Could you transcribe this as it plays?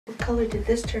What color did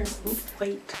this turn? Ooh,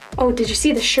 white. Oh, did you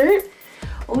see the shirt?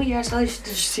 Oh yes, did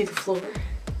you see the floor?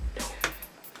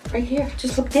 Right here,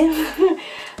 just look down.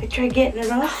 I tried getting it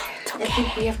off. It's okay. I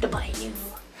think we have to buy new.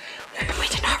 We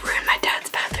did not ruin my dad's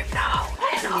bathroom, no.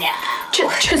 No.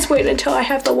 Just wait until I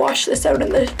have to wash this out in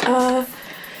the,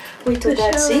 wait till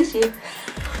Dad sees you.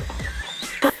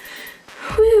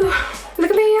 Whew, look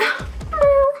at me.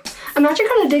 I'm actually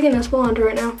kind of digging this blonde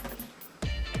right now.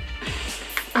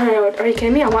 I don't know, are you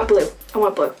kidding me? I want blue. I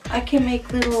want blue. I can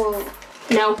make little...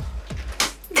 No.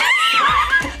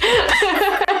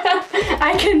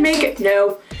 I can make it.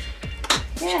 No.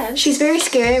 Yeah. She's very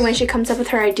scary when she comes up with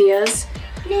her ideas.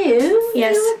 No.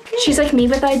 Yes. She's like me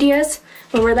with ideas.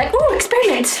 When we're like, ooh,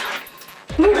 experiments.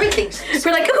 Everything's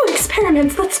We're like, ooh,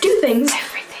 experiments. Let's do things.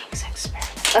 Everything's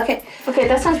experiment. Okay. Okay,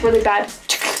 that sounds really bad.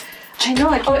 I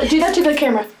know. Oh, do that to the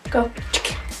camera. Go.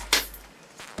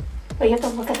 Oh, you have to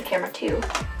look at the camera too.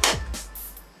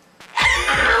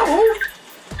 Ow!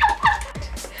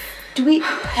 Do we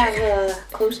have a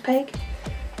clothes peg?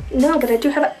 No, but I do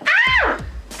have a... Ah!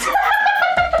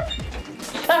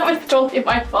 That was totally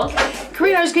my fault.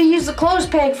 Corrina, I was going to use the clothes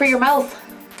peg for your mouth.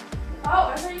 Oh,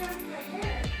 I thought you were going to my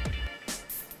hair.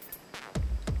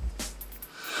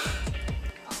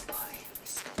 Oh boy,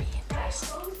 this is going to be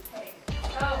interesting.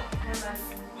 Oh,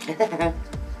 never mind.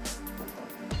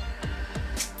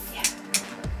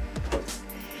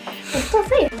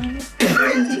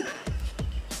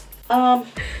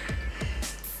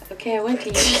 Okay, I went to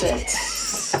use it.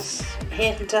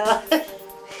 And,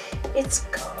 it's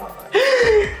gone.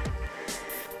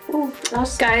 Ooh,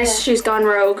 guys, she's gone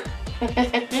rogue.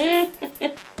 And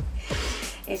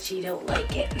she don't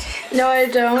like it. No, I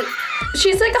don't.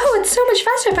 She's like, oh, it's so much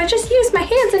faster if I just use my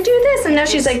hands and do this. And now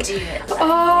she's like,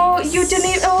 oh, you didn't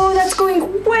even, oh, that's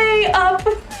going way up.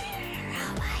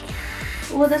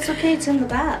 Well, that's okay, it's in the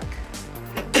back.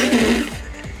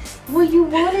 Well, you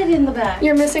want it in the back.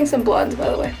 You're missing some blondes, by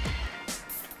the way.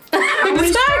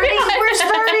 We're starting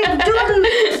doing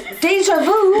deja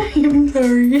vu. I'm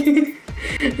sorry.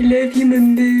 I love you,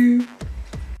 Mumbo. Yeah,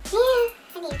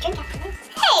 I need a drink after this.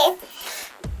 Hey!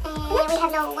 We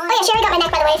have no wine. Oh yeah, Sherry got my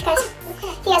neck, by the way, because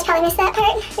you guys probably missed that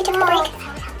part. We took the break.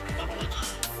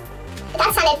 That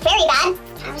sounded very bad.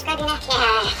 I was grabbing your neck.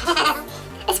 Yeah.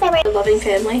 I swear we're A loving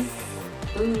family.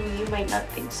 Ooh, you might not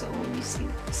think so when you see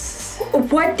this.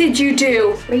 What did you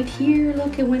do? Right here,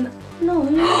 look, it went... No,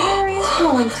 your hair is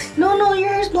blonde. No, your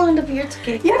hair is blonde up here. It's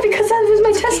okay. Yeah, because that was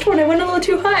my test one. I went a little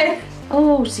too high.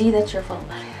 Oh, see, that's your fault.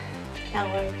 Now,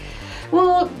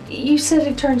 well, you said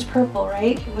it turns purple,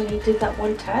 right? When you did that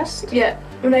one test? Yeah,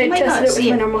 when I might tested not it with see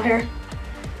my it. normal hair.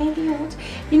 Maybe you won't.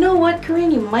 You know what,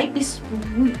 Corinne? You might be...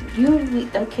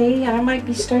 okay, I might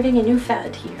be starting a new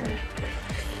fad here.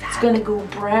 It's gonna go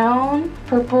brown,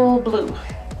 purple, blue.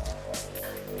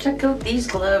 Check out these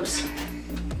gloves.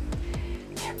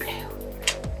 They're blue.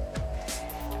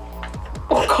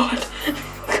 Oh, God.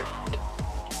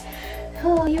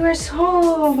 Oh, you are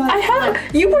so much I have.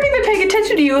 You weren't even paying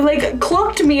attention to you. Like,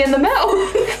 clocked me in the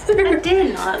mouth. I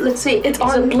did not. Let's see. It's Is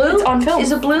on it blue? It's on film.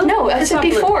 Is it blue? No, I It's said not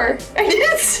blue. before. I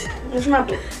did. It's not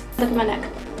blue. Look at my neck.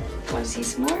 Want to see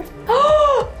some more?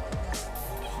 Oh!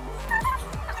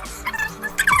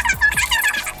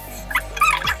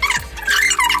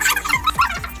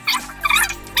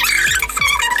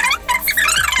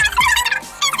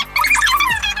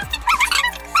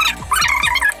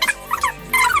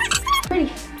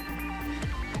 Pretty.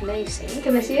 Nice, eh?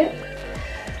 Can I see it?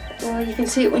 Well, you can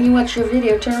see it when you watch your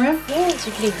video. Turn around. Yes,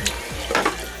 you can.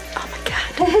 Oh my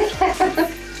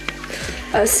God.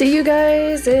 I'll see you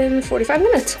guys in 45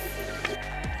 minutes.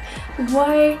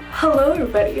 Why, hello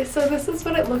everybody. So this is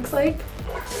what it looks like.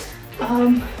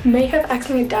 May have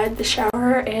accidentally dyed the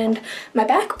shower and my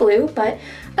back blue, but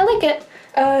I like it.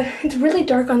 It's really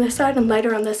dark on this side and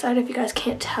lighter on this side if you guys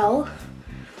can't tell.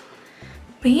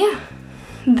 But yeah,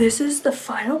 this is the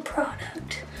final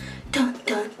product. Dun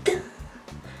dun dun.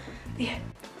 Yeah.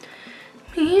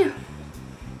 Yeah.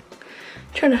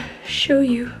 Trying to show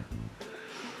you.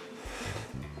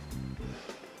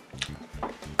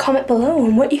 Comment below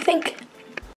on what you think.